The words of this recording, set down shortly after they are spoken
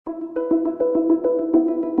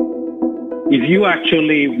If you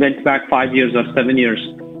actually went back 5 years or 7 years,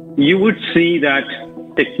 you would see that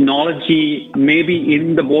technology may be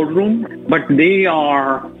in the boardroom, but they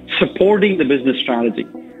are supporting the business strategy.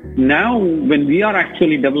 Now, when we are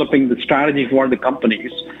actually developing the strategy for the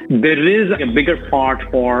companies, there is a bigger part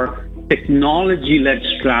for technology-led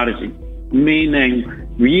strategy, meaning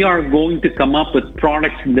we are going to come up with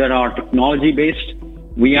products that are technology-based.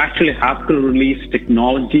 We actually have to release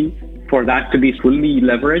technology for that to be fully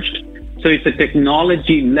leveraged. So it's a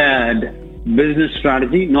technology-led business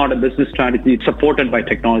strategy, not a business strategy supported by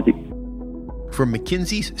technology. From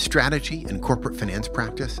McKinsey's Strategy and Corporate Finance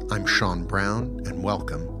Practice, I'm Sean Brown, and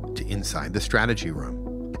welcome to Inside the Strategy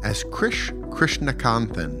Room. As Krish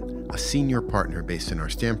Krishnakanthan, a senior partner based in our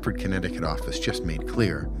Stamford, Connecticut office, just made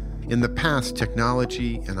clear, in the past,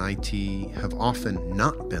 technology and IT have often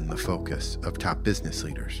not been the focus of top business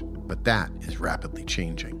leaders, but that is rapidly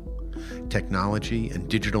changing. Technology and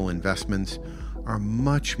digital investments are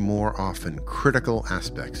much more often critical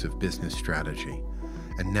aspects of business strategy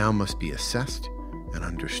and now must be assessed and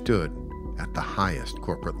understood at the highest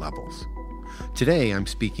corporate levels. Today, I'm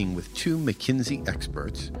speaking with two McKinsey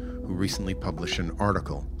experts who recently published an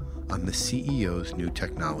article on the CEO's new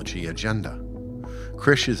technology agenda.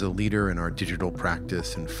 Krish is a leader in our digital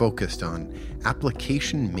practice and focused on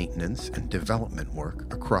application maintenance and development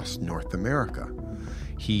work across North America.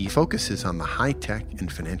 He focuses on the high-tech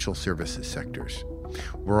and financial services sectors.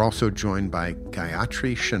 We're also joined by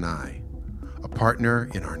Gayatri Shenoy, a partner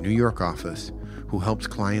in our New York office who helps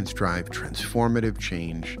clients drive transformative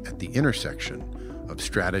change at the intersection of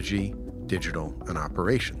strategy, digital, and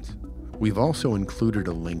operations. We've also included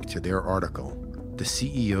a link to their article, The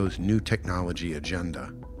CEO's New Technology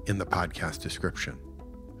Agenda, in the podcast description.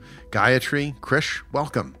 Gayatri, Krish,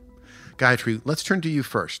 welcome. Gayatri, let's turn to you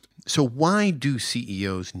first. So why do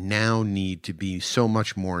CEOs now need to be so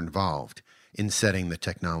much more involved in setting the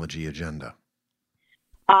technology agenda?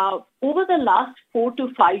 Over the last 4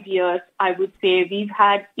 to 5 years, I would say we've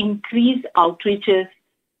had increased outreaches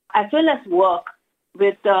as well as work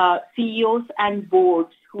with CEOs and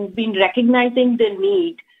boards who've been recognizing the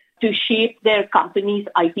need to shape their company's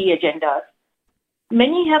IT agendas.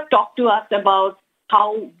 Many have talked to us about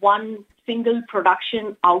how one single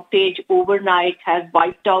production outage overnight has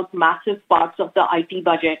wiped out massive parts of the IT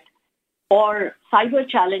budget, or cyber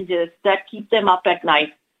challenges that keep them up at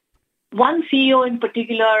night. One CEO in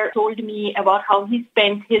particular told me about how he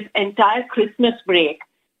spent his entire Christmas break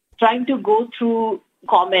trying to go through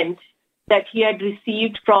comments that he had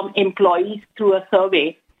received from employees through a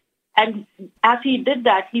survey. And as he did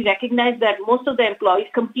that, he recognized that most of the employees'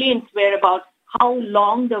 complaints were about how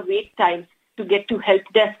long the wait times to get to help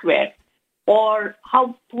desk were, or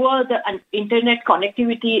how poor the internet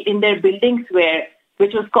connectivity in their buildings were,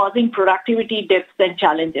 which was causing productivity dips and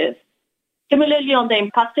challenges. Similarly, on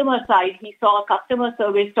the customer side, he saw customer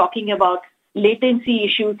surveys talking about latency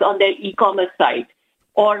issues on their e-commerce site,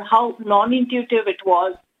 or how non-intuitive it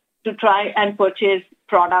was to try and purchase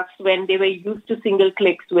products when they were used to single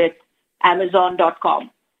clicks with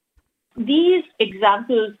Amazon.com. These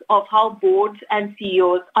examples of how boards and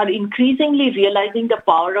CEOs are increasingly realizing the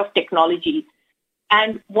power of technology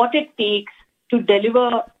and what it takes to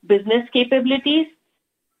deliver business capabilities,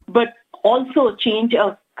 but also change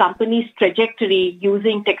a company's trajectory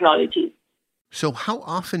using technology. So how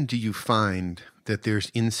often do you find that there's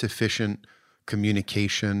insufficient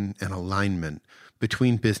communication and alignment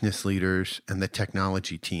between business leaders and the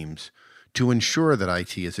technology teams to ensure that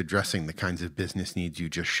IT is addressing the kinds of business needs you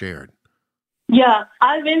just shared? Yeah,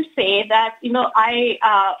 I will say that, I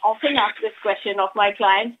often ask this question of my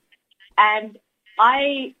clients, and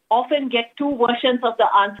I often get two versions of the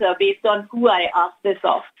answer based on who I ask this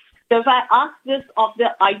of. So if I ask this of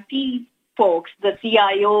the IT folks, the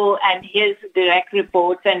CIO and his direct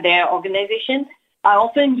reports and their organization, I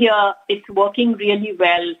often hear it's working really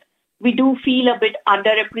well. We do feel a bit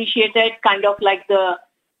underappreciated, kind of like the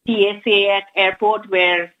TSA at airport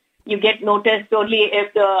where you get noticed only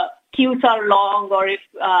if the queues are long or if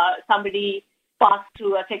somebody passed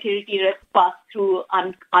through, a security risk passed through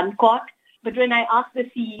uncaught. But when I ask the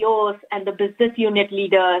CEOs and the business unit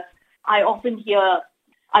leaders, I often hear,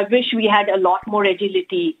 I wish we had a lot more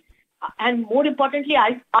agility. And more importantly,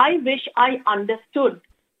 I wish I understood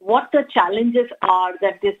what the challenges are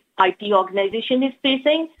that this IT organization is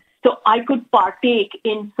facing so I could partake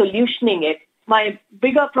in solutioning it. My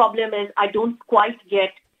bigger problem is I don't quite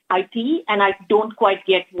get IT and I don't quite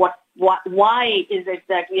get why is it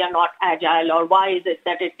that we are not agile, or why is it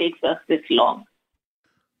that it takes us this long?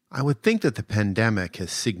 I would think that the pandemic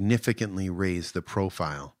has significantly raised the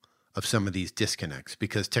profile of some of these disconnects,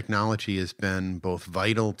 because technology has been both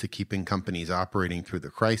vital to keeping companies operating through the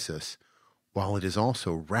crisis, while it has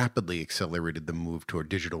also rapidly accelerated the move toward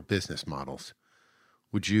digital business models.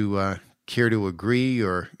 Would you care to agree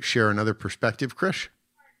or share another perspective, Krish?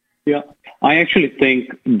 Yeah, I actually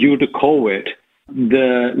think due to COVID,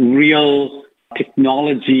 the real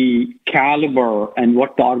technology caliber and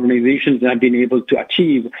what the organizations have been able to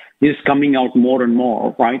achieve is coming out more and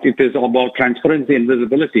more, right? It is about transparency and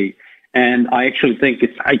visibility. And I actually think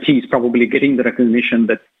IT is probably getting the recognition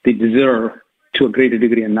that they deserve to a greater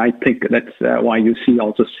degree. And I think that's why you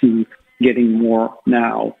see getting more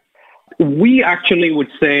now. We actually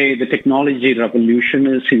would say the technology revolution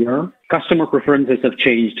is here. Customer preferences have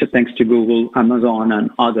changed thanks to Google, Amazon, and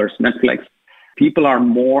others, Netflix. People are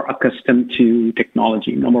more accustomed to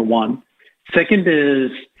technology, number one. Second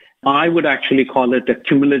is, I would actually call it a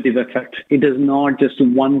cumulative effect. It is not just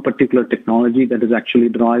one particular technology that is actually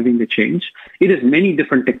driving the change. It is many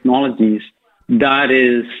different technologies that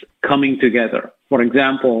is coming together. For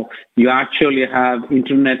example, you actually have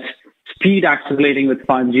internet speed accelerating with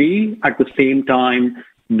 5G. At the same time,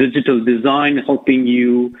 digital design helping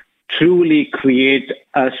you truly create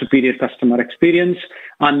a superior customer experience.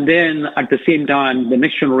 And then at the same time, the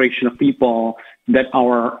next generation of people, that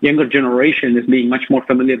our younger generation is being much more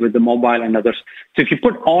familiar with the mobile and others. So if you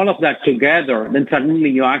put all of that together, then suddenly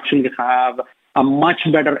you actually have a much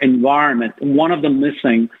better environment. One of them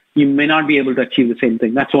missing, you may not be able to achieve the same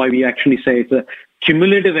thing. That's why we actually say it's a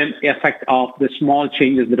cumulative effect of the small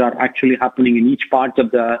changes that are actually happening in each part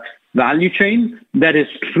of the value chain that is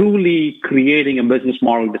truly creating a business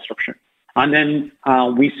model disruption. And then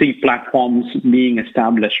we see platforms being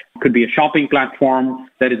established. It could be a shopping platform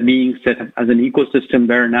that is being set up as an ecosystem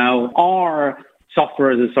there now, or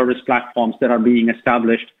software as a service platforms that are being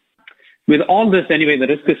established. With all this, anyway, the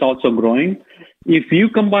risk is also growing. If you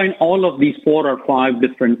combine all of these 4 or 5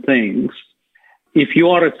 different things, if you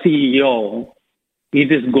are a CEO, it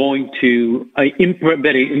is going to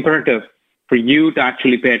very imperative for you to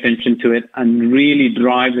actually pay attention to it and really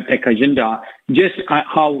drive the tech agenda, just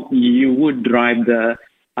how you would drive the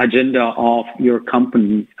agenda of your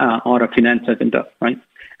company or a finance agenda, right?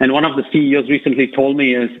 And one of the CEOs recently told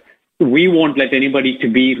me is, we won't let anybody to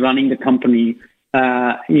be running the company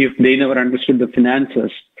if they never understood the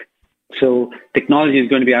finances. So technology is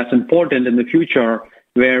going to be as important in the future,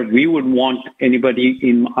 where we would want anybody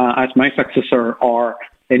as my successor or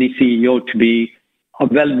any CEO to be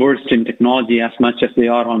well-versed in technology as much as they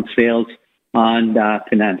are on sales and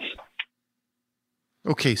finance.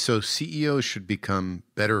 Okay, so CEOs should become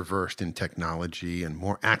better versed in technology and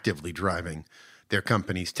more actively driving their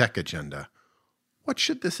company's tech agenda. What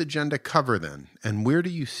should this agenda cover then? And where do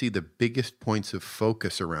you see the biggest points of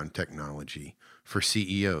focus around technology for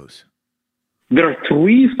CEOs? There are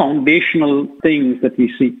 3 foundational things that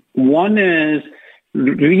we see. One is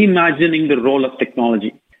reimagining the role of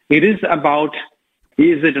technology. It is about,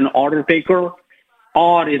 is it an order taker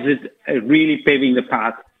or is it really paving the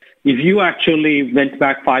path? If you actually went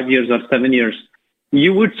back 5 years or 7 years,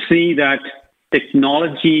 you would see that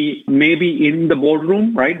technology may be in the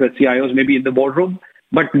boardroom, right? The CIOs may be in the boardroom,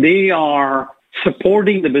 but they are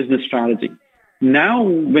supporting the business strategy. Now,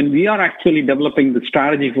 when we are actually developing the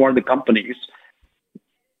strategy for the companies,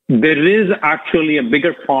 there is actually a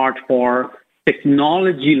bigger part for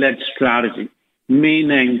technology-led strategy,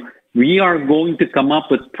 meaning we are going to come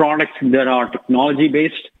up with products that are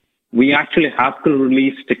technology-based. We actually have to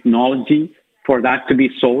release technology for that to be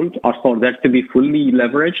sold or for that to be fully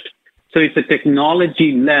leveraged. So it's a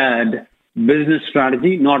technology-led business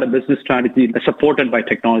strategy, not a business strategy supported by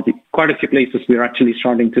technology. Quite a few places we're actually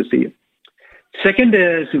starting to see it. Second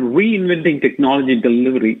is reinventing technology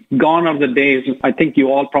delivery. Gone are the days, I think you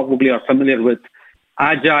all probably are familiar with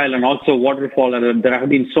Agile and also Waterfall. And there have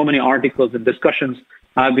been so many articles and discussions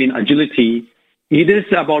have been agility. It is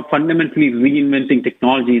about fundamentally reinventing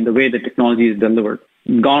technology in the way that technology is delivered.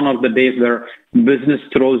 Gone are the days where business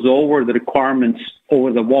throws over the requirements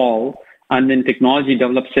over the wall and then technology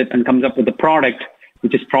develops it and comes up with a product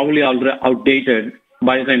which is probably already outdated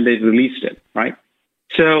by the time they released it, right?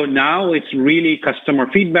 So now it's really customer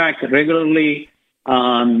feedback regularly.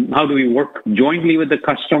 How do we work jointly with the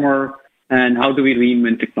customer and how do we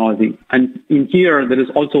reinvent technology? And in here, there is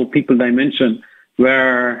also a people dimension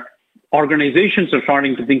where organizations are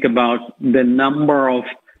starting to think about the number of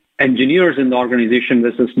engineers in the organization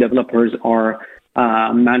versus developers or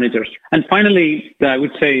managers. And finally, I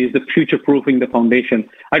would say is the future-proofing the foundation.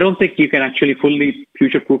 I don't think you can actually fully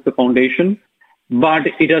future-proof the foundation, but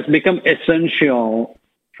it has become essential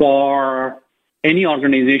for any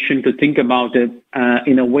organization to think about it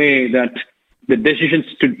in a way that the decisions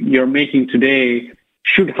you're making today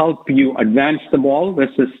should help you advance the ball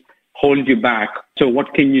versus hold you back. So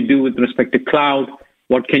what can you do with respect to cloud?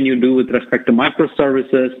 What can you do with respect to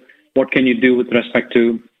microservices? What can you do with respect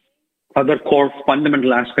to other core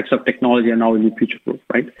fundamental aspects of technology and how you future-proof,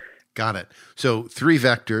 right? Got it. So 3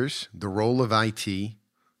 vectors: the role of IT,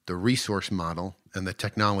 the resource model, and the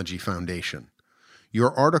technology foundation.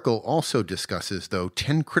 Your article also discusses, though,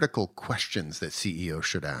 10 critical questions that CEOs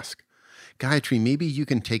should ask. Gayatri, maybe you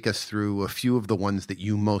can take us through a few of the ones that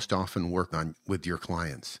you most often work on with your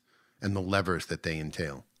clients and the levers that they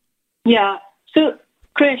entail. Yeah. So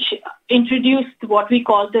Krish introduced what we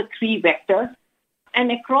call the 3 vectors.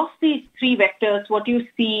 And across these 3 vectors, what you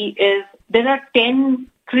see is there are 10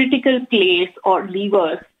 critical plays or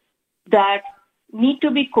levers that need to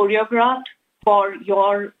be choreographed for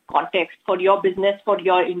your context, for your business, for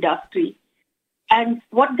your industry. And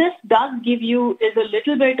what this does give you is a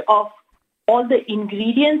little bit of all the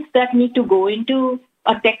ingredients that need to go into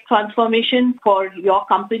a tech transformation for your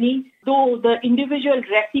company, though the individual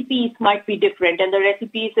recipes might be different. And the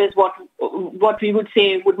recipes is what we would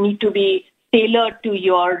say would need to be tailored to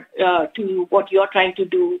your to what you're trying to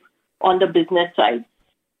do on the business side.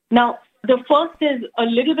 Now, the first is a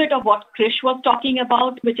little bit of what Krish was talking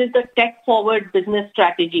about, which is the tech-forward business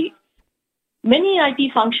strategy. Many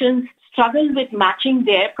IT functions struggle with matching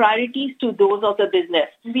their priorities to those of the business.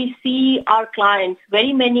 We see our clients,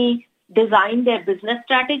 very many design their business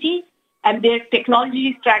strategy, and their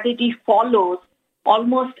technology strategy follows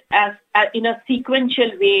almost as in a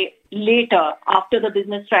sequential way later after the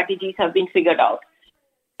business strategies have been figured out.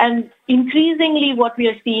 And increasingly what we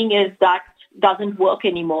are seeing is that doesn't work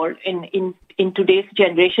anymore in today's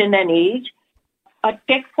generation and age. A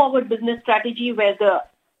tech-forward business strategy where the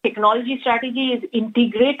technology strategy is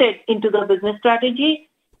integrated into the business strategy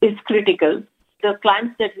is critical. The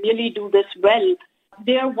clients that really do this well,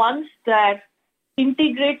 they are ones that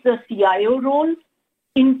integrate the CIO role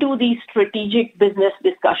into these strategic business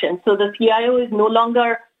discussions. So the CIO is no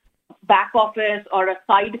longer back office or a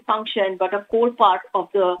side function, but a core part of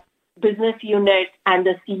the business unit and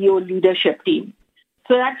the CEO leadership team.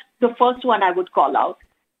 So that's the first one I would call out.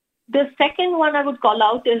 The second one I would call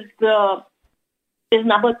out is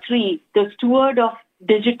number 3, the steward of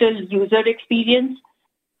digital user experience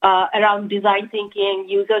around design thinking,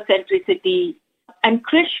 user centricity. And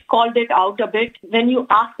Krish called it out a bit. When you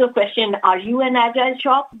ask the question, are you an agile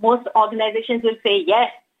shop? Most organizations will say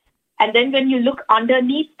yes. And then when you look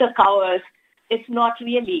underneath the covers, it's not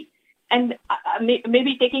really. And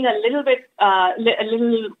maybe taking a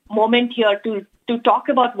little moment here to talk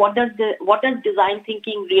about what does design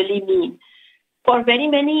thinking really mean. For very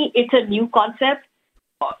many, it's a new concept.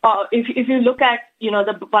 If you look at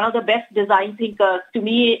one of the best design thinkers, to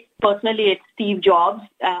me personally, it's Steve Jobs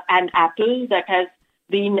and Apple that has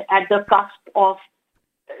been at the cusp of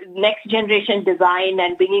next generation design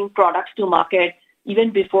and bringing products to market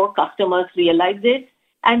even before customers realize it.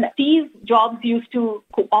 And Steve Jobs used to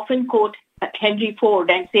often quote Henry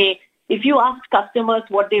Ford and say, if you asked customers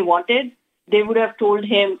what they wanted, they would have told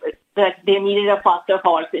him that they needed a faster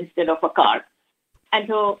horse instead of a car. And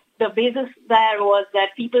so the basis there was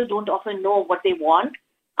that people don't often know what they want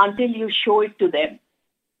until you show it to them.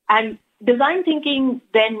 And design thinking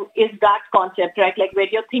then is that concept, right? Like where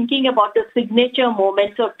you're thinking about the signature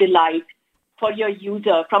moments of delight for your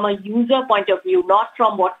user, from a user point of view, not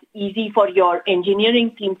from what's easy for your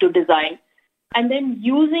engineering team to design. And then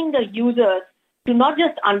using the users to not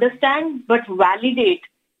just understand, but validate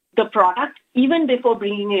the product even before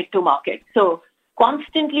bringing it to market. So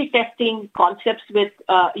constantly testing concepts with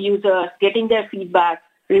users, getting their feedback,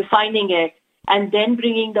 refining it, and then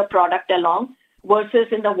bringing the product along versus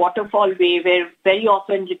in the waterfall way where very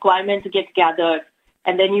often requirements get gathered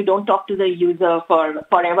and then you don't talk to the user for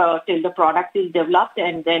forever till the product is developed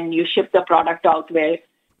and then you ship the product out where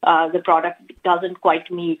the product doesn't quite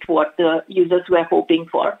meet what the users were hoping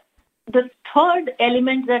for. The third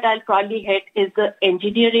element that I'll probably hit is the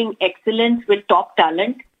engineering excellence with top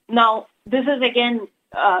talent. Now, this is again,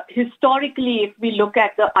 historically, if we look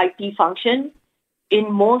at the IT function,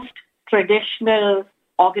 in most traditional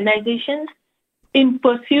organizations, in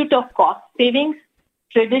pursuit of cost savings,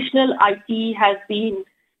 traditional IT has been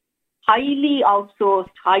highly outsourced,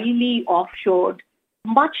 highly offshored,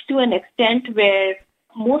 much to an extent where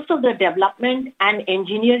most of the development and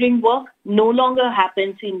engineering work no longer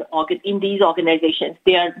happens in these organizations.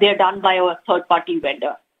 They're done by a third-party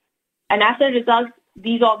vendor. And as a result,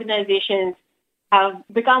 these organizations have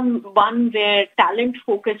become one where talent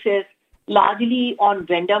focuses largely on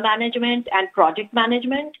vendor management and project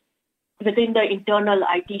management within the internal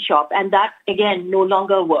IT shop. And that, again, no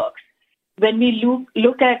longer works. When we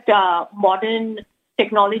look at modern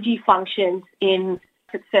technology functions in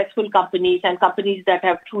successful companies and companies that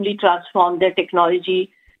have truly transformed their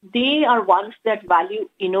technology, they are ones that value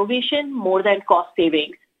innovation more than cost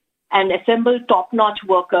savings and assemble top-notch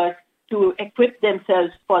workers to equip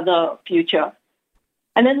themselves for the future.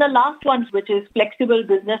 And then the last one, which is flexible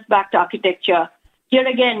business-backed architecture. Here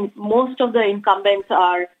again, most of the incumbents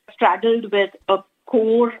are straddled with a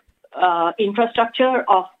core infrastructure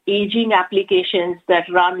of aging applications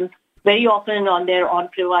that run very often on their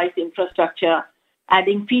on-premise infrastructure.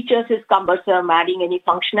 Adding features is cumbersome. Adding any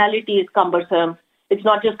functionality is cumbersome. It's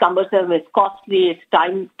not just cumbersome, it's costly, it's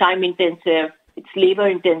time-intensive, it's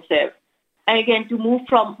labor-intensive. And again, to move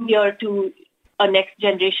from here to a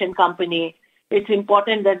next-generation company, it's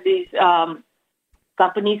important that these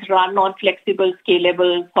companies run on flexible,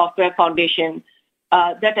 scalable software foundation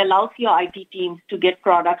that allows your IT teams to get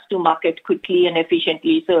products to market quickly and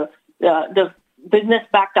efficiently. So the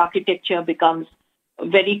business-backed architecture becomes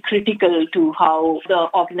very critical to how the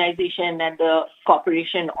organization and the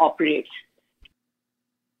corporation operates.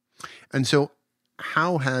 And so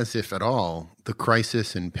how has, if at all, the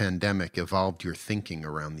crisis and pandemic evolved your thinking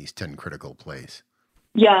around these 10 critical plays?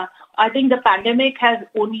 Yeah, I think the pandemic has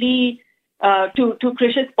only, to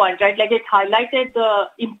Krish's point, right, like it highlighted the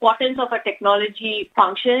importance of a technology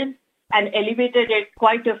function and elevated it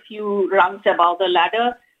quite a few rungs above the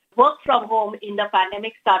ladder. Work from home in the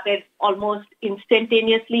pandemic started almost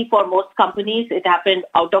instantaneously for most companies. It happened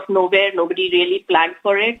out of nowhere. Nobody really planned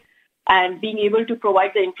for it. And being able to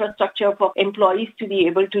provide the infrastructure for employees to be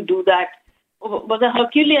able to do that was a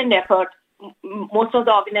Herculean effort. Most of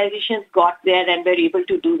the organizations got there and were able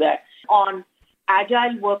to do that. On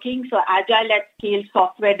agile working, so agile at scale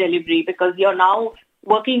software delivery, because you're now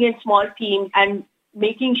working in small teams and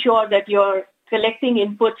making sure that you're collecting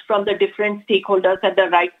inputs from the different stakeholders at the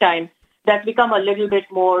right time, that become a little bit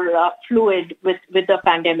more fluid with the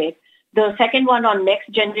pandemic. The second one on next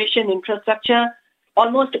generation infrastructure,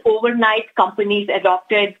 almost overnight companies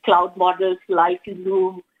adopted cloud models like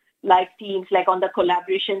Zoom, like Teams, like on the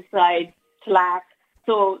collaboration side, Slack.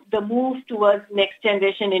 So the move towards next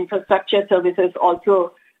generation infrastructure services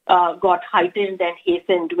also got heightened and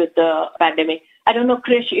hastened with the pandemic. I don't know,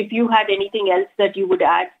 Krish, if you had anything else that you would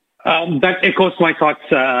add. That echoes my thoughts,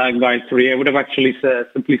 Gayatri. I would have actually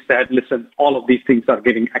simply said, listen, all of these things are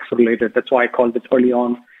getting accelerated. That's why I called it early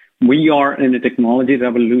on. We are in a technology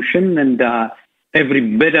revolution, and every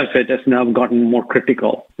bit of it has now gotten more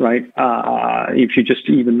critical, right? If you just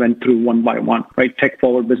even went through one by one, right? Tech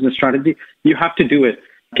forward business strategy, you have to do it.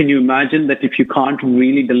 Can you imagine that if you can't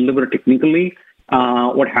really deliver technically,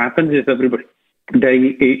 what happens is everybody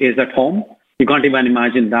is at home? You can't even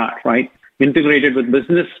imagine that, right? Integrated with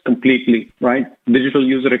business completely, right? Digital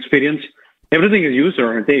user experience, everything is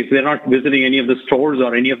user. If they're not visiting any of the stores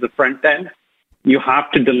or any of the front end, you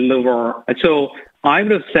have to deliver. And so I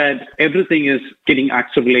would have said everything is getting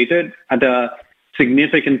accelerated at a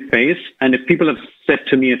significant pace. And if people have said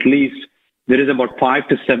to me at least there is about 5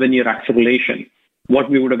 to 7 year acceleration, what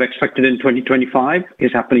we would have expected in 2025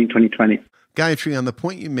 is happening in 2020. Gayatri, on the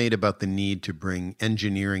point you made about the need to bring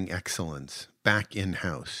engineering excellence back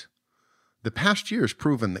in-house, the past year has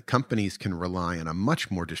proven that companies can rely on a much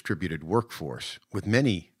more distributed workforce, with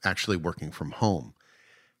many actually working from home.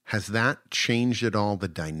 Has that changed at all the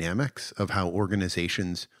dynamics of how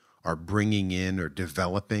organizations are bringing in or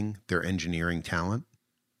developing their engineering talent?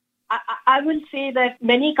 I will say that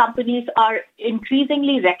many companies are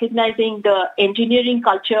increasingly recognizing the engineering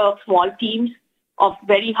culture of small teams of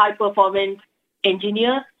very high-performance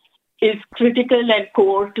engineers is critical and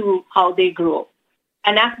core to how they grow.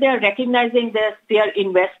 And as they are recognizing this, they are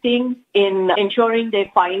investing in ensuring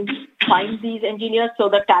they find these engineers. So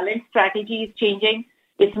the talent strategy is changing.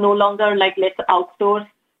 It's no longer like, let's outsource.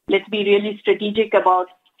 Let's be really strategic about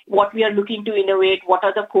what we are looking to innovate, what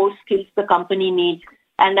are the core skills the company needs,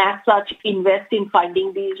 and as such, invest in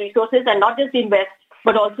finding these resources, and not just invest,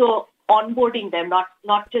 but also onboarding them,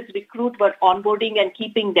 not just recruit, but onboarding and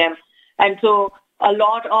keeping them. And so a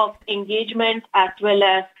lot of engagement as well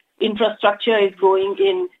as infrastructure is going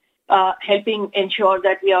in helping ensure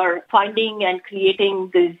that we are finding and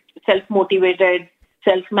creating these self-motivated,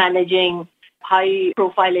 self-managing,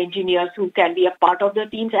 high-profile engineers who can be a part of the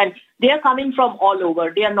teams. And they are coming from all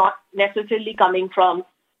over. They are not necessarily coming from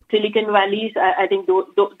Silicon Valleys. I think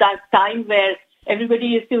that time where everybody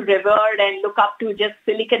used to revere and look up to just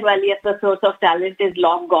Silicon Valley as the source of talent is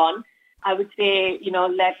long gone. I would say,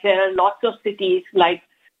 like there are lots of cities like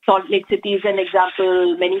Salt Lake City is an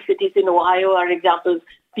example. Many cities in Ohio are examples.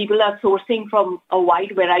 People are sourcing from a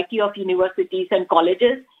wide variety of universities and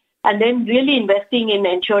colleges. and then really investing in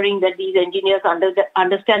ensuring that these engineers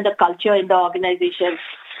understand the culture in the organization,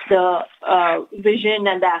 the vision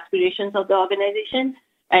and the aspirations of the organization,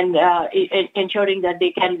 and ensuring that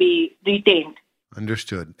they can be retained.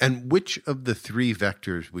 Understood. And which of the three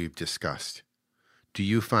vectors we've discussed do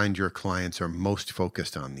you find your clients are most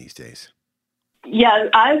focused on these days? Yeah,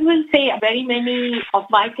 I will say very many of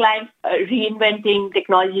my clients are reinventing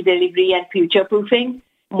technology delivery and future-proofing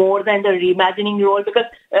more than the reimagining role, because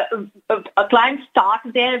a client starts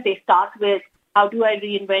there. They start with, how do I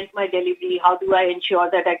reinvent my delivery? How do I ensure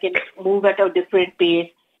that I can move at a different pace?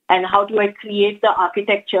 And how do I create the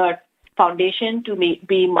architecture foundation to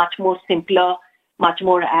be much more simpler, much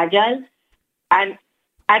more agile, and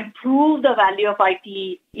prove the value of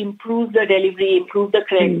IT, improve the delivery, improve the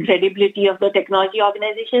credibility of the technology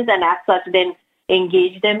organizations, and as such then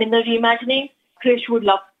engage them in the reimagining. Krish would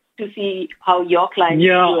love to see how your clients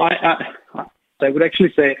do it. I would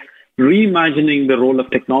actually say reimagining the role of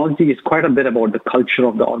technology is quite a bit about the culture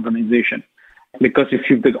of the organization. Because if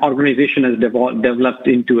the organization has developed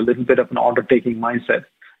into a little bit of an order-taking mindset,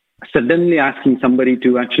 suddenly asking somebody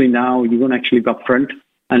to actually now you're going to actually go up front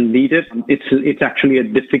and lead it, it's actually a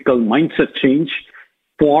difficult mindset change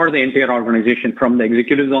for the entire organization, from the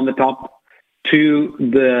executives on the top to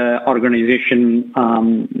the organization,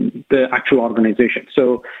 the actual organization.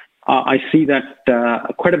 So I see that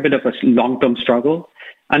quite a bit of a long-term struggle.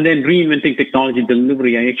 And then reinventing technology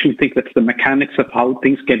delivery, I actually think that's the mechanics of how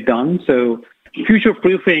things get done. So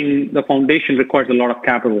future-proofing the foundation requires a lot of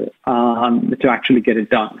capital to actually get it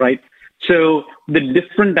done, right? So the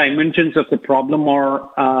different dimensions of the problem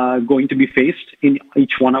are going to be faced in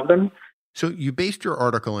each one of them. So you based your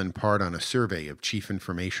article in part on a survey of chief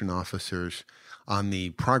information officers on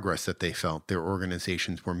the progress that they felt their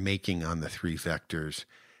organizations were making on the three vectors,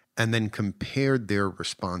 and then compared their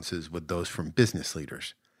responses with those from business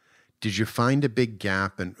leaders. Did you find a big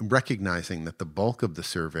gap in recognizing that the bulk of the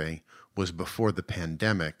survey was before the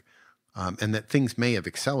pandemic, and that things may have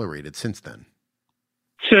accelerated since then?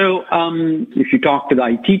 So if you talk to the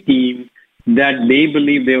IT team, that they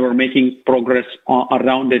believe they were making progress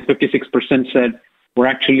around it, 56% said we're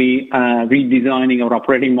actually redesigning our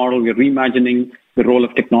operating model, we're reimagining the role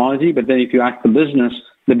of technology. But then if you ask the business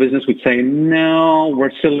would say, no,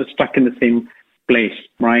 we're still stuck in the same place,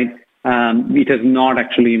 right? It has not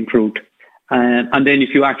actually improved. And then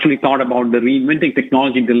if you actually thought about the reinventing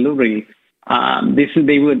technology delivery,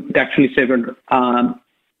 they would actually say,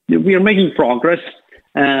 we are making progress.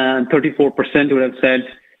 34% would have said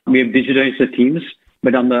we have digitized the teams.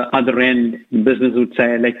 But on the other end, the business would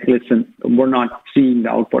say, listen, we're not seeing the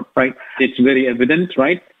output, right? It's very evident,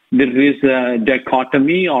 right? There is a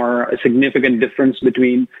dichotomy or a significant difference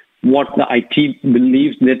between what the IT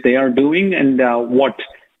believes that they are doing and what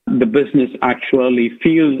the business actually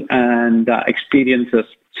feels and experiences.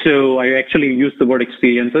 So I actually use the word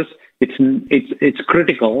experiences. It's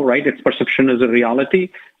critical, right? Its perception is a reality.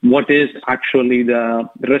 What is actually the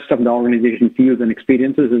rest of the organization feels and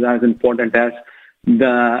experiences is as important as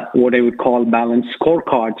what I would call balanced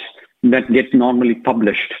scorecards that get normally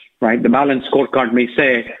published, right? The balanced scorecard may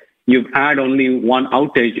say you've had only one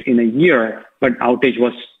outage in a year, but outage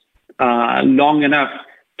was long enough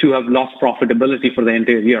to have lost profitability for the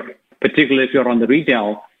entire year, particularly if you're on the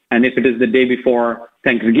retail. And if it is the day before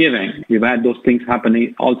Thanksgiving, you've had those things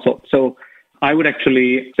happening also. So I would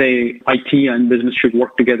actually say IT and business should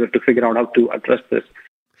work together to figure out how to address this.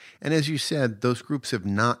 And as you said, those groups have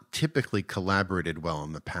not typically collaborated well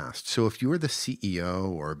in the past. So if you're the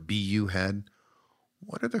CEO or BU head,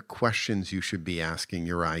 what are the questions you should be asking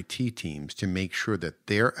your IT teams to make sure that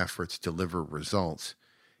their efforts deliver results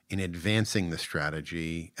in advancing the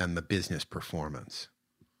strategy and the business performance?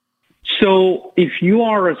 So if you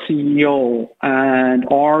are a CEO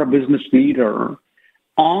or a business leader,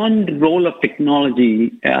 on the role of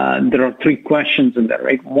technology, there are three questions in there,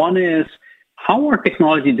 right? One is, how are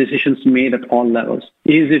technology decisions made at all levels?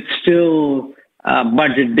 Is it still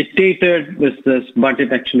budget dictated? Was this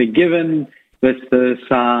budget actually given? Was this,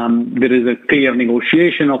 there is a clear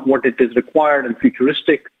negotiation of what it is required and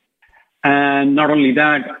futuristic? And not only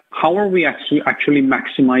that, how are we actually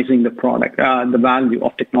maximizing the product, the value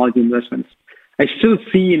of technology investments? I still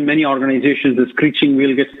see in many organizations the screeching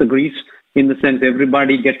wheel gets the grease, in the sense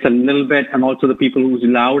everybody gets a little bit, and also the people who's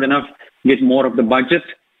loud enough get more of the budget,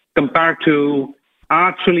 compared to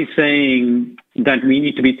actually saying that we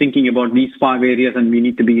need to be thinking about these 5 areas and we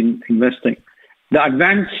need to be investing. The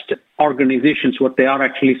advanced organizations, what they are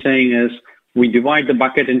actually saying is, we divide the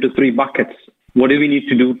bucket into 3 buckets. What do we need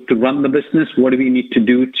to do to run the business? What do we need to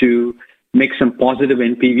do to make some positive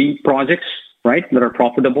NPV projects right, that are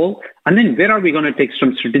profitable? And then where are we going to take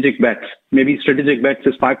some strategic bets? Maybe strategic bets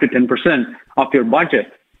is 5 to 10% of your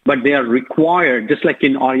budget, but they are required, just like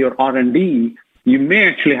in all your R&D, you may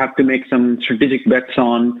actually have to make some strategic bets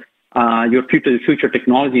on your future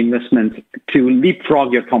technology investments to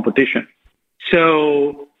leapfrog your competition.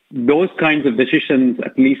 So those kinds of decisions,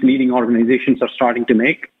 at least leading organizations are starting to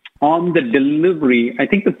make. On the delivery, I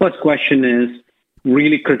think the first question is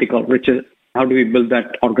really critical, which is how do we build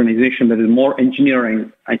that organization that is more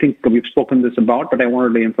engineering? I think we've spoken this about, but I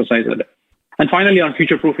wanted to emphasize it. And finally, on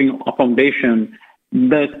future-proofing a foundation,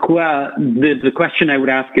 the question I would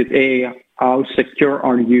ask is, A, how secure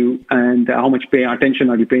are you and how much attention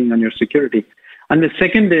are you paying on your security? And the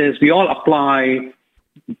second is we all apply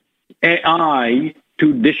AI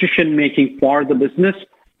to decision-making for the business,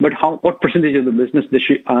 but what percentage of the business,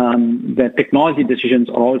 the technology decisions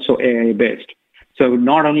are also AI-based? So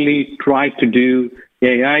not only try to do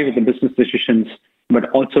AI with the business decisions, but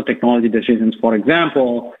also technology decisions. For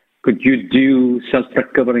example, could you do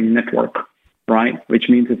self-recovering network, right? Which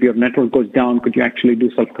means if your network goes down, could you actually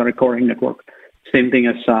do self-recovering network? Same thing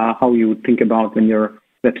as how you would think about when your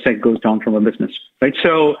website goes down from a business, right?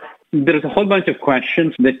 So there's a whole bunch of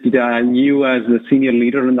questions that you as the senior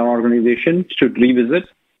leader in the organization should revisit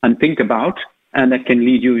and think about, and that can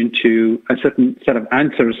lead you into a certain set of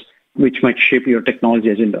answers which might shape your technology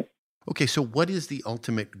agenda. Okay, so what is the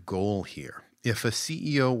ultimate goal here? If a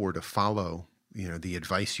CEO were to follow, the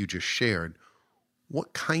advice you just shared,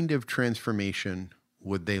 what kind of transformation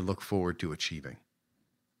would they look forward to achieving?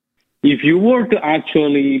 If you were to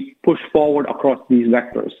actually push forward across these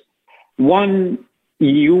vectors, one,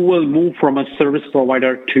 you will move from a service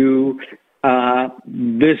provider to a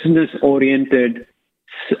business-oriented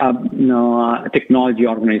technology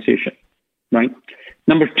organization, right?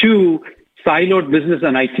 Number two, siloed business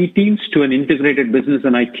and IT teams to an integrated business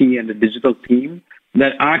and IT and a digital team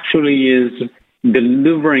that actually is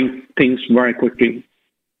delivering things very quickly.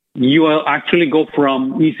 You will actually go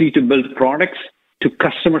from easy to build products to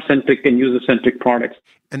customer-centric and user-centric products.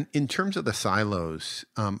 And in terms of the silos,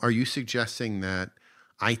 are you suggesting that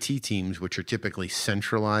IT teams, which are typically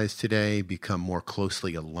centralized today, become more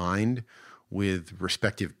closely aligned with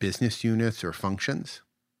respective business units or functions?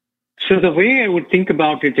 So the way I would think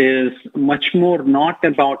about it is much more not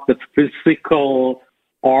about the physical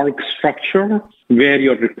org structure where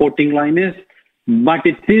your reporting line is, but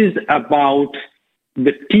it is about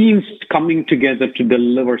the teams coming together to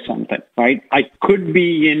deliver something, right? I could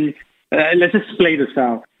be in, let's just play this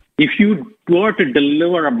out. If you were to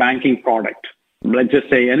deliver a banking product, let's just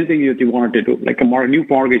say anything that you wanted to do, like a new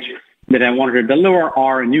mortgage that I wanted to deliver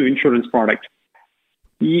or a new insurance product,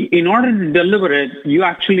 in order to deliver it, you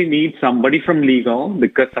actually need somebody from legal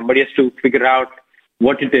because somebody has to figure out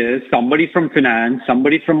what it is, somebody from finance,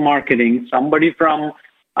 somebody from marketing, somebody from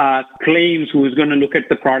claims who is going to look at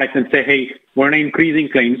the product and say, hey, we're increasing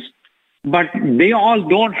claims. But they all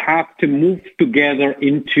don't have to move together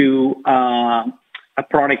into a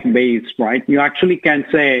product base, right? You actually can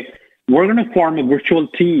say, we're going to form a virtual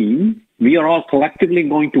team. We are all collectively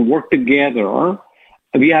going to work together.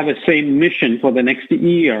 We have a same mission for the next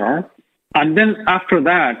year. And then after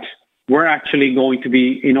that, we're actually going to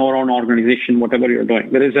be in our own organization, whatever you're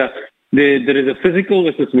doing. There is a physical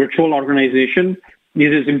versus virtual organization.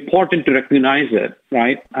 It is important to recognize it,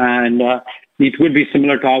 right? And it would be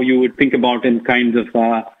similar to how you would think about in kinds of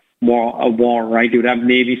war, right? You'd have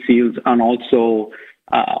Navy SEALs and also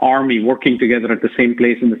Army working together at the same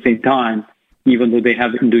place in the same time, even though they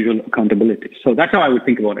have individual accountability. So that's how I would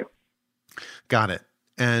think about it. Got it.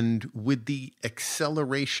 And with the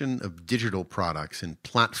acceleration of digital products and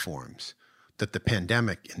platforms that the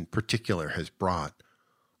pandemic in particular has brought,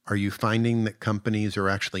 are you finding that companies are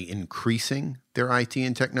actually increasing their IT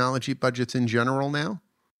and technology budgets in general now?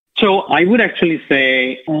 So I would actually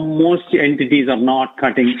say most entities are not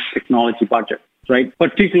cutting technology budget, right?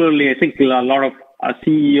 Particularly, I think a lot of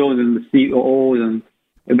CEOs and the COOs and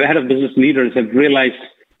the head of business leaders have realized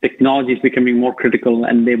technology is becoming more critical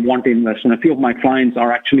and they want to invest. And a few of my clients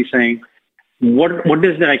are actually saying, what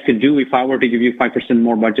is that I could do if I were to give you 5%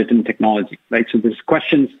 more budget in technology, right? So these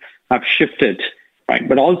questions have shifted, right?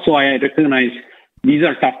 But also I recognize these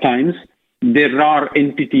are tough times. There are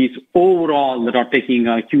entities overall that are taking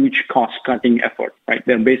a huge cost-cutting effort, right?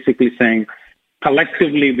 They're basically saying,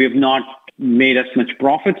 collectively, we have not made as much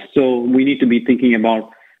profits, so we need to be thinking about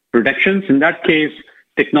reductions. In that case,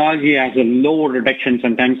 technology has a lower reduction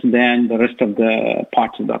sometimes than the rest of the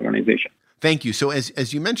parts of the organization. Thank you. So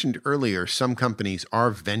as you mentioned earlier, some companies are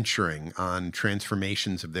venturing on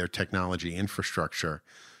transformations of their technology infrastructure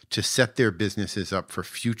to set their businesses up for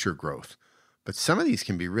future growth. But some of these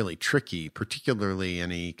can be really tricky, particularly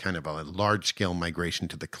any kind of a large-scale migration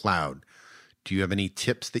to the cloud. Do you have any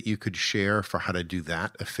tips that you could share for how to do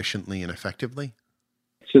that efficiently and effectively?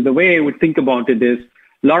 So the way I would think about it is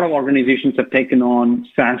a lot of organizations have taken on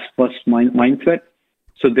SaaS-first mindset.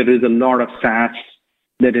 So there is a lot of SaaS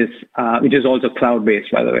that is, which is also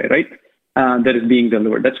cloud-based, by the way, right? That is being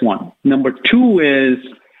delivered. That's one. Number two is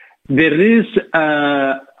there is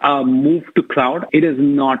a move to cloud. It is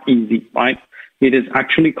not easy, right? It is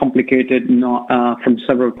actually complicated from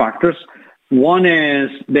several factors. One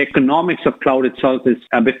is the economics of cloud itself is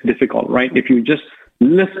a bit difficult, right? If you just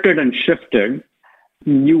lifted and shifted,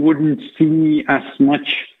 you wouldn't see as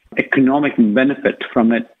much economic benefit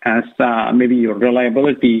from it as maybe your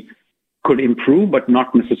reliability could improve, but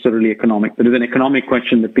not necessarily economic. There is an economic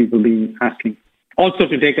question that people be asking. Also,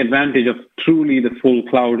 to take advantage of truly the full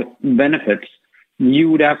cloud benefits, you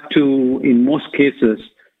would have to, in most cases,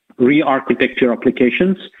 re-architect your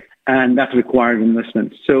applications, and that required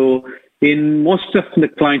investment. So in most of the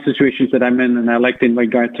client situations that I'm in, and I like to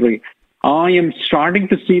invite Gayatri, I am starting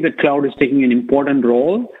to see that cloud is taking an important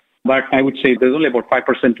role, but I would say there's only about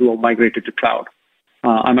 5% who have migrated to cloud.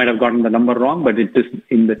 I might have gotten the number wrong, but it is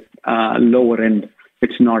in the lower end.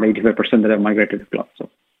 It's not 85% that have migrated to cloud. So,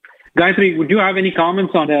 Gayatri, would you have any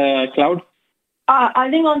comments on cloud? I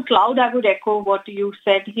think on cloud, I would echo what you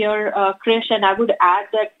said here, Krish, and I would add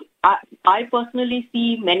that I personally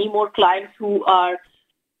see many more clients who are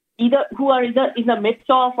either in the midst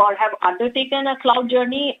of or have undertaken a cloud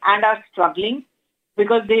journey and are struggling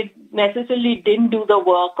because they necessarily didn't do the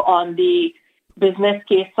work on the business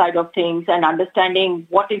case side of things and understanding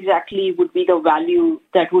what exactly would be the value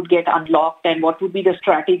that would get unlocked and what would be the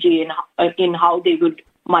strategy in how they would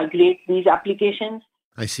migrate these applications.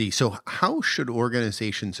 I see. So how should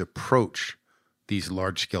organizations approach these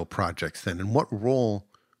large-scale projects then? And what role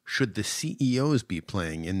should the CEOs be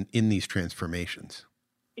playing in these transformations?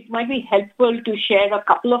 It might be helpful to share a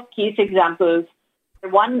couple of case examples.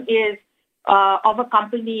 One is of a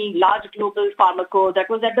company, large global pharmaco, that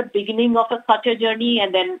was at the beginning of such a journey,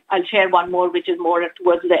 and then I'll share one more, which is more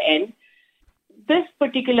towards the end. This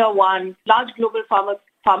particular one, large global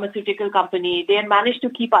pharmaceutical company, they had managed to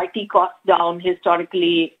keep IT costs down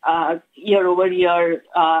historically year over year,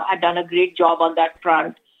 had done a great job on that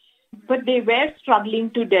front. But they were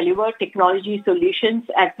struggling to deliver technology solutions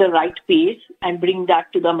at the right pace and bring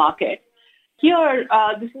that to the market. Here,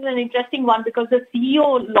 this is an interesting one because the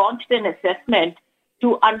CEO launched an assessment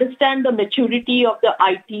to understand the maturity of the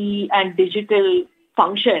IT and digital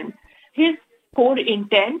function. His core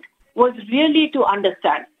intent was really to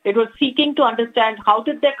understand. It was seeking to understand how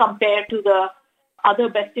did they compare to the other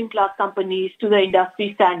best-in-class companies, to the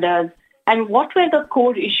industry standards, and what were the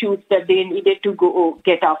core issues that they needed to go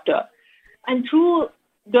get after. And through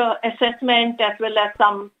the assessment as well as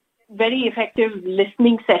some very effective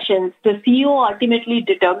listening sessions, the CEO ultimately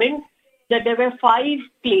determined that there were 5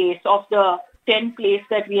 plays of the 10 plays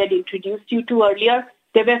that we had introduced you to earlier.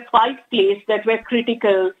 There were 5 plays that were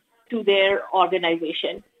critical to their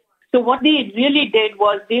organization. So what they really did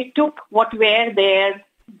was they took what were their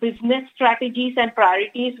business strategies and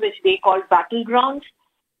priorities, which they called battlegrounds.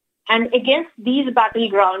 And against these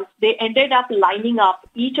battlegrounds, they ended up lining up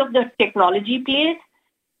each of the technology plays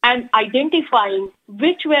and identifying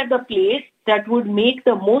which were the plays that would make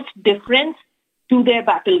the most difference to their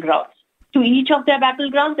battlegrounds, to each of their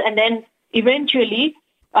battlegrounds, and then eventually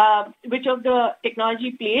which of the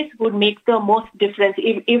technology plays would make the most difference,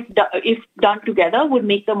 if done together, would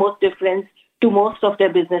make the most difference to most of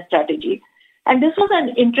their business strategy. And this was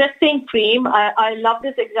an interesting frame. I love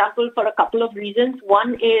this example for a couple of reasons.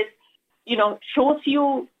 One is, shows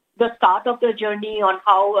you the start of the journey on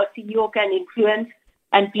how a CEO can influence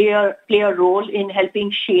and play a role in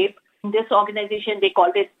helping shape. In this organization, they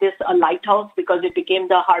called it a lighthouse because it became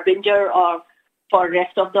the harbinger for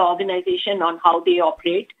rest of the organization on how they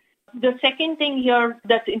operate. The second thing here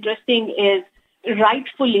that's interesting is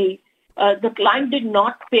rightfully, the client did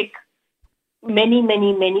not pick many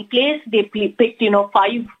plays. They picked,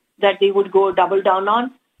 5 that they would go double down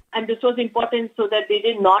on. And this was important so that they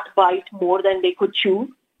did not bite more than they could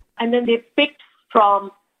chew. And then they picked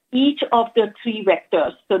from each of the 3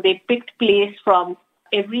 vectors. So they picked plays from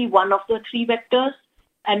every one of the 3 vectors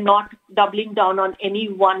and not doubling down on any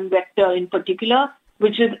one vector in particular,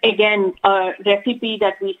 which is, again, a recipe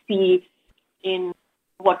that we see in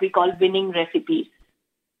what we call winning recipes.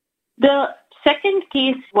 The second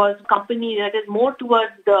case was a company that is more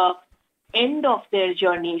towards the end of their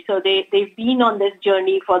journey. So they've been on this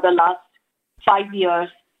journey for the last 5 years.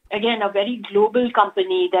 Again, a very global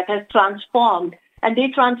company that has transformed. And they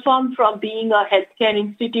transformed from being a healthcare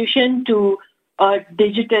institution to a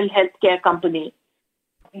digital healthcare company.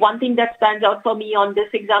 One thing that stands out for me on this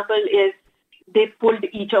example is they pulled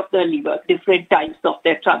each of the levers, different times of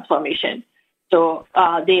their transformation. So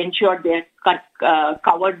they ensured they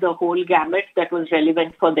covered the whole gamut that was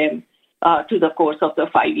relevant for them to the course of the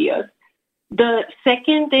 5 years. The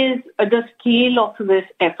second is the scale of this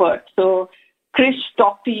effort. So Krish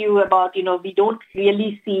talked to you about, we don't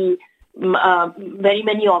really see very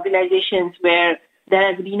many organizations where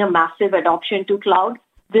there has been a massive adoption to cloud.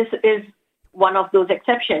 This is one of those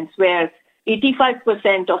exceptions where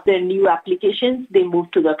 85% of their new applications, they move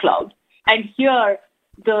to the cloud. And here,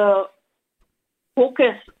 the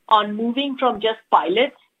focus on moving from just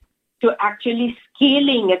pilots to actually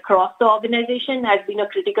scaling across the organization has been a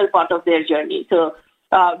critical part of their journey. So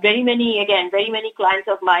very many clients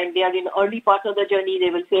of mine, they are in early parts of the journey. They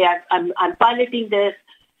will say, I'm piloting this.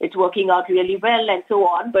 It's working out really well and so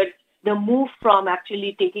on. But the move from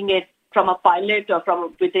actually taking it from a pilot or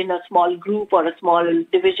from within a small group or a small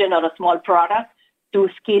division or a small product to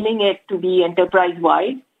scaling it to be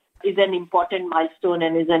enterprise-wide is an important milestone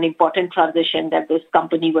and is an important transition that this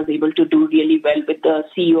company was able to do really well with the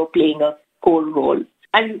CEO playing a core role.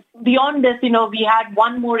 And beyond this, we had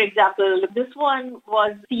one more example. This one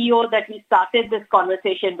was CEO that we started this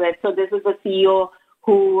conversation with. So this is a CEO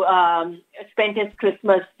who spent his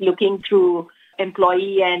Christmas looking through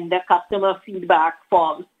employee and customer feedback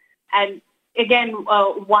forms. And again,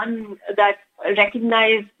 one that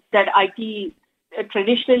recognized that IT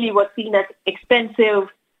traditionally was seen as expensive,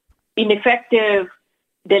 ineffective,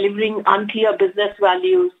 delivering unclear business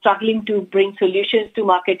value, struggling to bring solutions to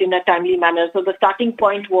market in a timely manner. So the starting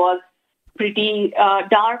point was pretty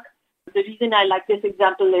dark. The reason I like this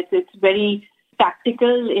example is it's very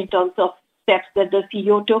tactical in terms of steps that the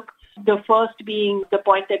CEO took. The first being the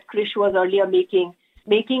point that Krish was earlier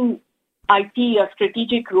making IT a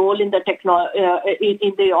strategic role in the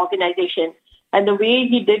in the organization. And the way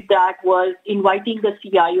he did that was inviting the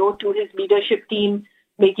CIO to his leadership team,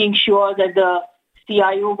 making sure that the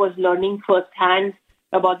CIO was learning firsthand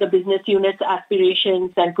about the business unit's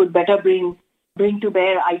aspirations and could better bring to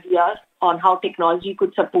bear ideas on how technology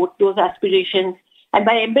could support those aspirations. And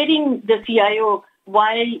by embedding the CIO,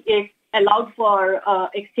 while it allowed for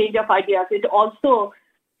exchange of ideas, it also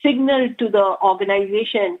signaled to the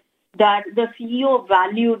organization that the CEO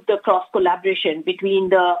valued the cross-collaboration between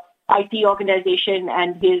the IT organization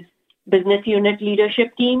and his business unit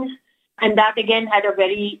leadership teams. And that, again, had a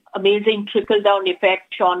very amazing trickle-down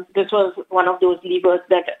effect, Sean. This was one of those levers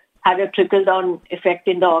that had a trickle-down effect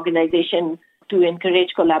in the organization to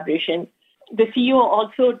encourage collaboration. The CEO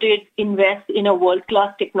also did invest in a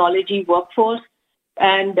world-class technology workforce.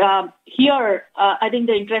 And here, I think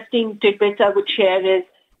the interesting tidbits I would share is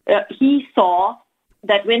he saw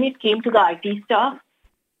that when it came to the IT staff,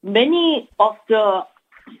 many of the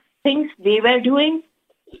things they were doing,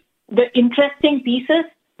 the interesting pieces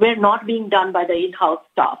were not being done by the in-house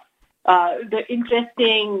staff. The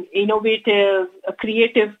interesting, innovative,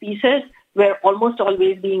 creative pieces were almost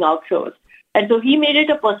always being outsourced. And so he made it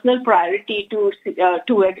a personal priority to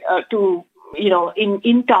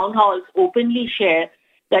in town halls openly share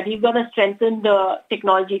that he's going to strengthen the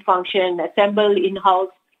technology function, assemble in-house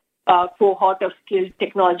cohort of skilled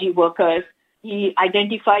technology workers. He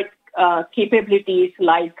identified capabilities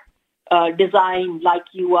like design, like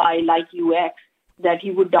UI, like UX, that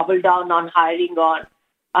he would double down on hiring on.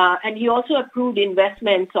 And he also approved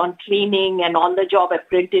investments on training and on-the-job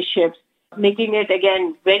apprenticeships, making it,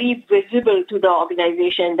 again, very visible to the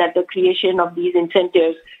organization that the creation of these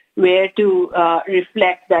incentives were to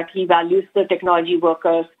reflect that he values the technology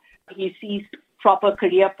workers. He sees proper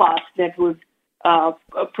career paths that would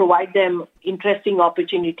provide them interesting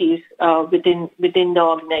opportunities within the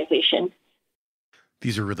organization.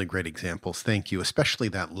 These are really great examples. Thank you, especially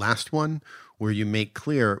that last one where you make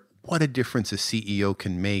clear what a difference a CEO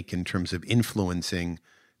can make in terms of influencing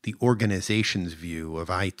the organization's view of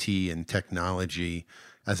IT and technology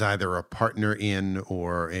as either a partner in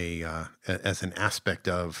or as an aspect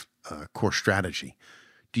of core strategy.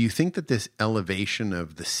 Do you think that this elevation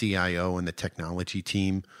of the CIO and the technology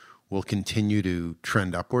team will continue to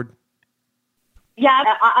trend upward?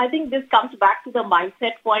 Yeah, I think this comes back to the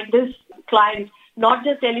mindset point. This client not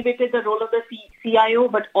just elevated the role of the CIO,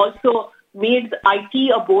 but also made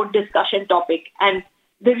IT a board discussion topic. And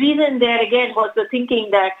the reason there, again, was the thinking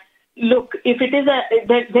that, look, if it is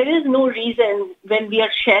there is no reason when we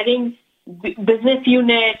are sharing business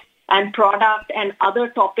unit and product and other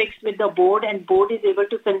topics with the board and board is able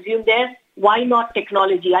to consume there, why not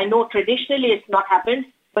technology? I know traditionally it's not happened,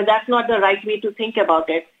 but that's not the right way to think about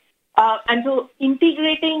it. And so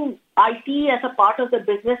integrating IT as a part of the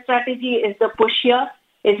business strategy is the push here,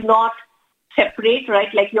 is not separate,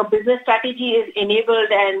 right? Like your business strategy is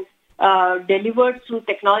enabled and delivered through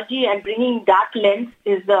technology, and bringing that lens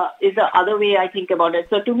is the other way I think about it.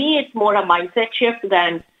 So to me, it's more a mindset shift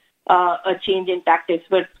than a change in tactics.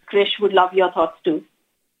 But Krish, would love your thoughts too.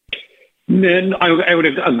 Then I would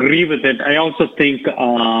agree with it. I also think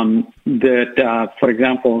that, for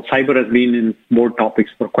example, cyber has been in board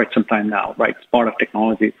topics for quite some time now, right? It's part of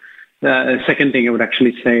technology. The second thing I would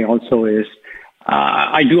actually say also is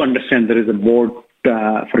I do understand there is a board,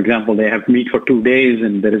 for example, they have meet for 2 days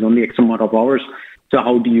and there is only X amount of hours. So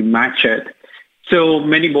how do you match it? So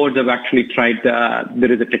many boards have actually tried,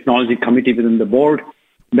 there is a technology committee within the board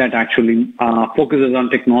that actually focuses on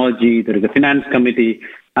technology. There is a finance committee.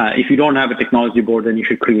 If you don't have a technology board, then you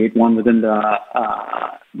should create one within the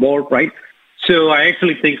board, right? So I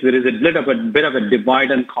actually think there is a bit of a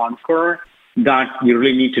divide and conquer that you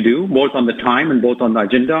really need to do, both on the time and both on the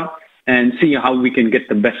agenda, and see how we can get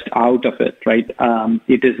the best out of it, right?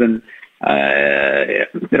 It isn't,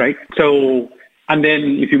 right? So, and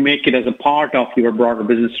then if you make it as a part of your broader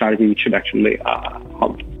business strategy, it should actually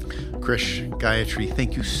help. Krish, Gayatri,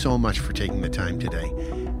 thank you so much for taking the time today.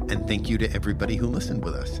 And thank you to everybody who listened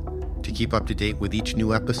with us. To keep up to date with each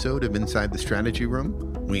new episode of Inside the Strategy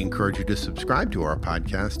Room, we encourage you to subscribe to our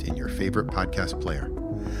podcast in your favorite podcast player.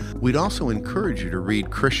 We'd also encourage you to read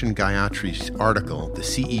Krish and Gayatri's article, The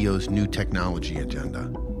CEO's New Technology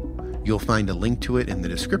Agenda. You'll find a link to it in the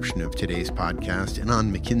description of today's podcast and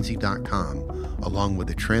on McKinsey.com, along with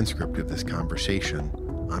a transcript of this conversation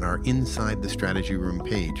on our Inside the Strategy Room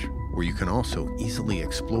page, where you can also easily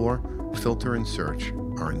explore, filter, and search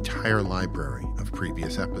our entire library of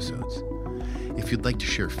previous episodes. If you'd like to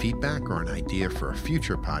share feedback or an idea for a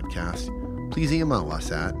future podcast, please email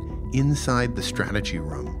us at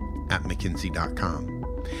insidethestrategyroom@mckinsey.com.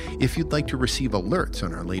 If you'd like to receive alerts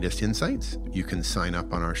on our latest insights, you can sign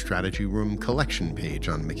up on our Strategy Room collection page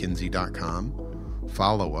on mckinsey.com,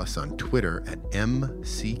 follow us on Twitter at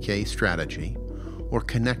MCKStrategy, or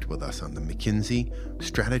connect with us on the McKinsey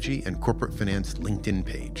Strategy and Corporate Finance LinkedIn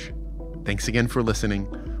page. Thanks again for listening.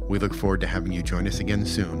 We look forward to having you join us again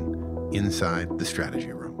soon inside the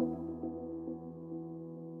Strategy Room.